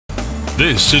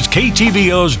This is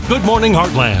KTVO's Good Morning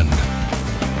Heartland.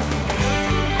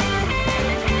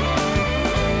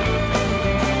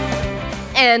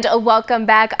 And welcome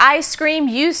back. I scream,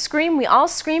 you scream, we all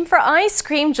scream for ice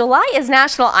cream. July is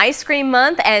National Ice Cream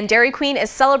Month, and Dairy Queen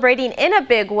is celebrating in a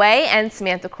big way, and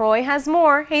Samantha Croy has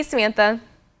more. Hey, Samantha.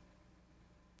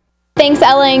 Thanks,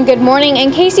 Ella, and good morning.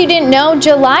 In case you didn't know,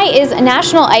 July is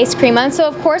National Ice Cream Month, so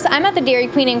of course I'm at the Dairy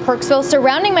Queen in Kirksville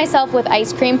surrounding myself with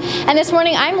ice cream, and this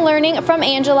morning I'm learning from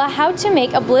Angela how to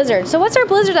make a blizzard. So what's our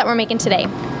blizzard that we're making today?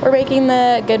 We're making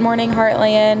the Good Morning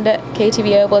Heartland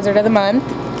KTVO Blizzard of the Month,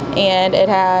 and it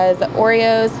has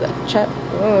Oreos,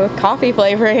 coffee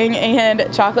flavoring,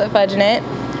 and chocolate fudge in it.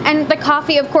 And the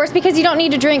coffee, of course, because you don't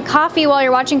need to drink coffee while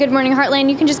you're watching Good Morning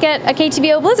Heartland, you can just get a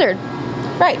KTVO Blizzard.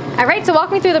 Right. All right, so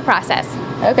walk me through the process.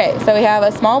 Okay, so we have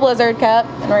a small Blizzard cup,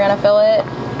 and we're going to fill it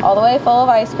all the way full of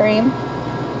ice cream.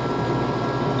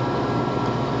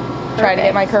 Try to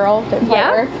get my curl, didn't quite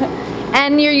work.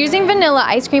 And you're using vanilla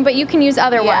ice cream, but you can use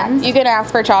other ones. You can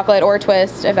ask for chocolate or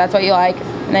twist if that's what you like.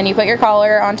 And then you put your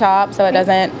collar on top so it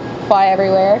doesn't fly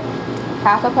everywhere.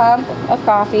 Half a pump of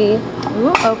coffee.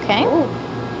 Ooh, okay.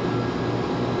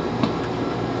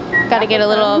 Got to get a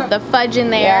little of the fudge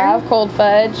in there. Yeah, cold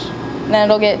fudge. And then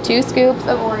it'll get 2 scoops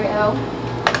of Oreo.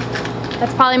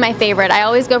 That's probably my favorite. I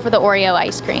always go for the Oreo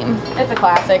ice cream. It's a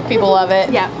classic. People love it.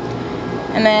 Yeah.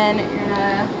 And then you're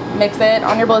gonna mix it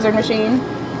on your Blizzard machine.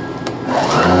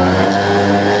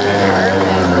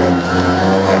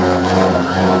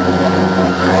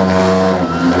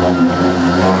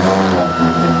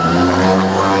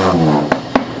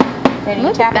 Then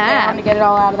you tap it down to get it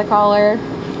all out of the collar.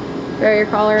 Throw your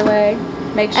collar away.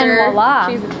 Make sure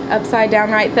she's upside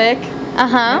down right thick.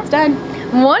 It's done.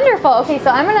 Wonderful. Okay, so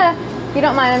I'm gonna, if you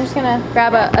don't mind, I'm just gonna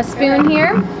grab a spoon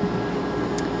here.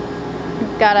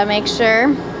 Gotta make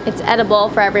sure it's edible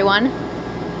for everyone.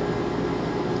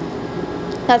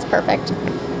 That's perfect.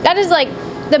 That is like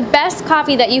the best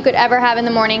coffee that you could ever have in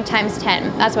the morning times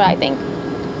 10. That's what I think.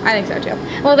 I think so too.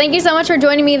 Well, thank you so much for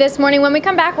joining me this morning. When we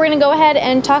come back, we're going to go ahead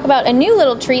and talk about a new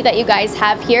little treat that you guys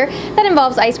have here that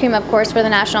involves ice cream, of course, for the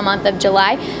national month of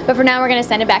July. But for now, we're going to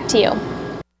send it back to you.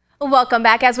 Welcome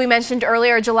back. As we mentioned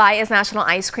earlier, July is National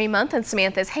Ice Cream Month, and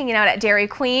Samantha's hanging out at Dairy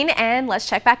Queen, and let's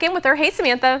check back in with her. Hey,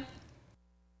 Samantha.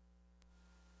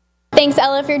 Thanks,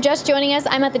 Ella. If you're just joining us,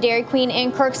 I'm at the Dairy Queen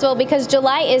in Kirksville because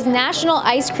July is National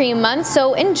Ice Cream Month,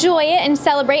 so enjoy it and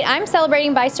celebrate. I'm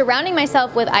celebrating by surrounding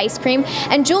myself with ice cream,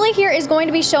 and Julie here is going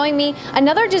to be showing me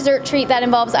another dessert treat that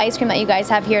involves ice cream that you guys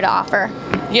have here to offer.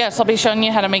 Yes, I'll be showing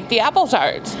you how to make the apple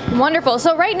tart. Wonderful.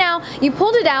 So right now, you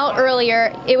pulled it out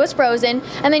earlier, it was frozen,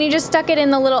 and then you just stuck it in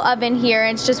the little oven here,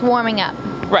 and it's just warming up.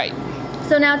 Right.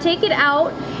 So now take it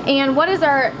out, and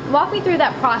walk me through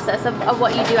that process of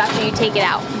what you do after you take it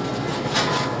out.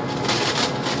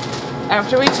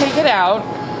 After we take it out,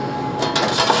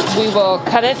 we will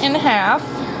cut it in half.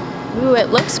 Ooh, it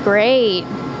looks great.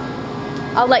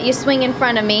 I'll let you swing in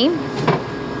front of me.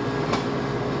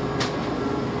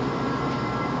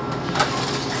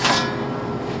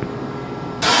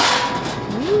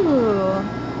 Ooh.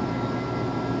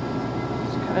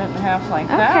 Just cut it in half like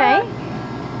that. Okay.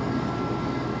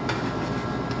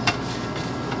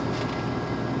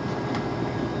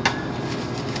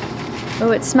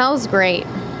 Oh, it smells great.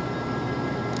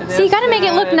 So you gotta make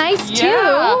it look nice too.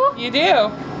 Yeah, you do.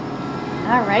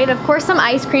 All right, of course some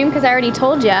ice cream because I already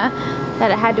told you that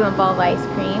it had to involve ice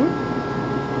cream.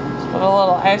 Just put a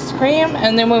little ice cream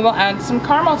and then we will add some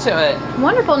caramel to it.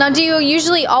 Wonderful. Now do you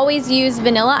usually always use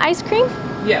vanilla ice cream?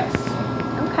 Yes.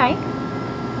 Okay.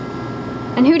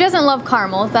 And who doesn't love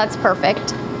caramel? That's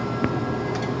perfect.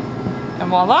 And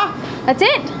voila. That's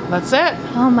it. That's it.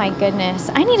 Oh my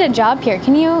goodness. I need a job here.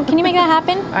 Can you make that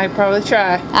happen? I probably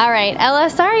try. All right, Ella,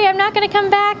 sorry I'm not going to come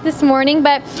back this morning,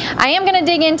 but I am going to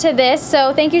dig into this.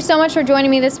 So thank you so much for joining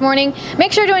me this morning.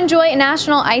 Make sure to enjoy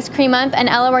National Ice Cream Month. And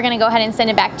Ella, we're going to go ahead and send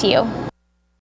it back to you.